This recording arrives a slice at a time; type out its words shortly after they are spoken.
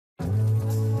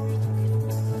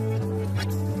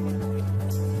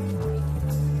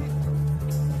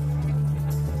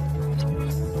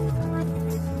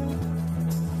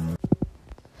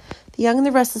The Young and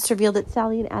the Restless revealed that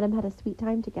Sally and Adam had a sweet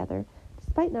time together.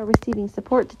 Despite not receiving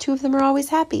support, the two of them are always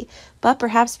happy, but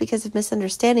perhaps because of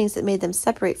misunderstandings that made them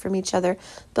separate from each other.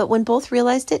 But when both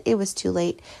realized it, it was too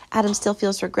late. Adam still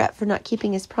feels regret for not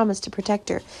keeping his promise to protect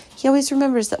her. He always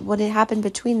remembers that when it happened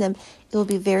between them, it will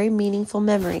be very meaningful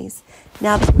memories.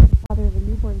 Now that he is the father of a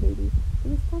newborn baby, the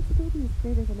responsibility is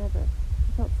greater than ever.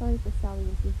 He felt sorry for Sally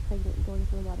when she was pregnant and going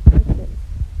through a lot of hardships.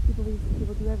 He believes that he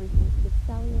will do everything to give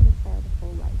Sally and the child a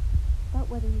full life. But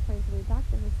whether he finds a way back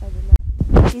to her side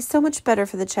or not, it's so much better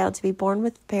for the child to be born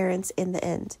with parents in the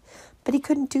end. But he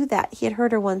couldn't do that. He had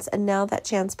hurt her once, and now that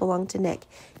chance belonged to Nick.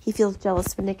 He feels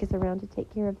jealous when Nick is around to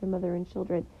take care of their mother and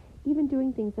children, even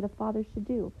doing things that a father should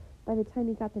do. By the time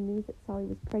he got the news that Sally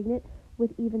was pregnant,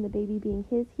 with even the baby being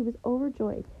his, he was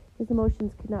overjoyed. His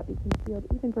emotions could not be concealed,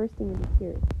 even bursting into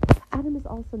tears. Adam is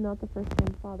also not the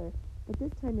first-time father, but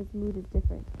this time his mood is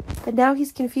different. But now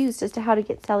he's confused as to how to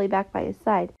get Sally back by his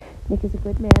side. Nick is a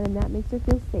good man, and that makes her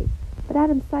feel safe. But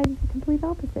Adam's side is the complete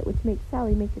opposite, which makes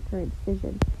Sally make the current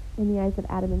decision. In the eyes of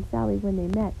Adam and Sally, when they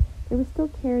met, there was still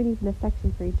care and even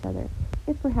affection for each other.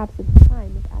 If perhaps at the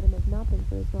time, if Adam had not been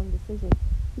for his wrong decision,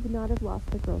 he would not have lost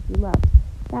the girl he loved.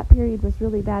 That period was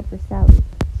really bad for Sally.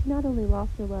 She not only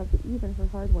lost her love, but even her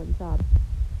hard-won job.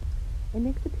 And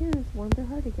Nick's appearance warmed her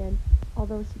heart again.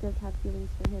 Although she does have feelings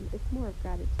for him, it's more of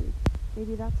gratitude.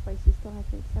 Maybe that's why she still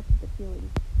hasn't accepted the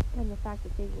feelings and the fact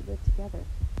that they will live together.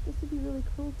 This would be really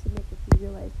cruel to Nick if he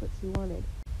realized what she wanted.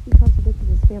 He contradicted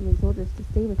his family's orders to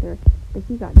stay with her, but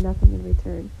he got nothing in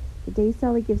return. The day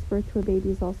Sally gives birth to a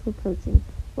baby is also approaching.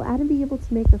 Will Adam be able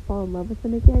to make her fall in love with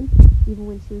him again? Even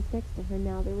when she was next to her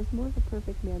now, there was more of a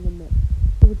perfect man than Nick.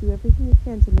 He would do everything he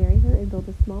can to marry her and build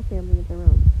a small family of their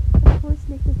own. But of course,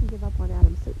 Nick doesn't give up on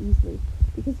Adam so easily,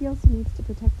 because he also needs to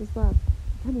protect his love.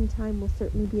 The coming time will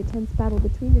certainly be a tense battle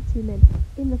between the two men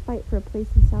in the fight for a place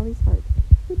in Sally's heart.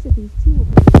 Which of these two will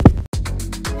be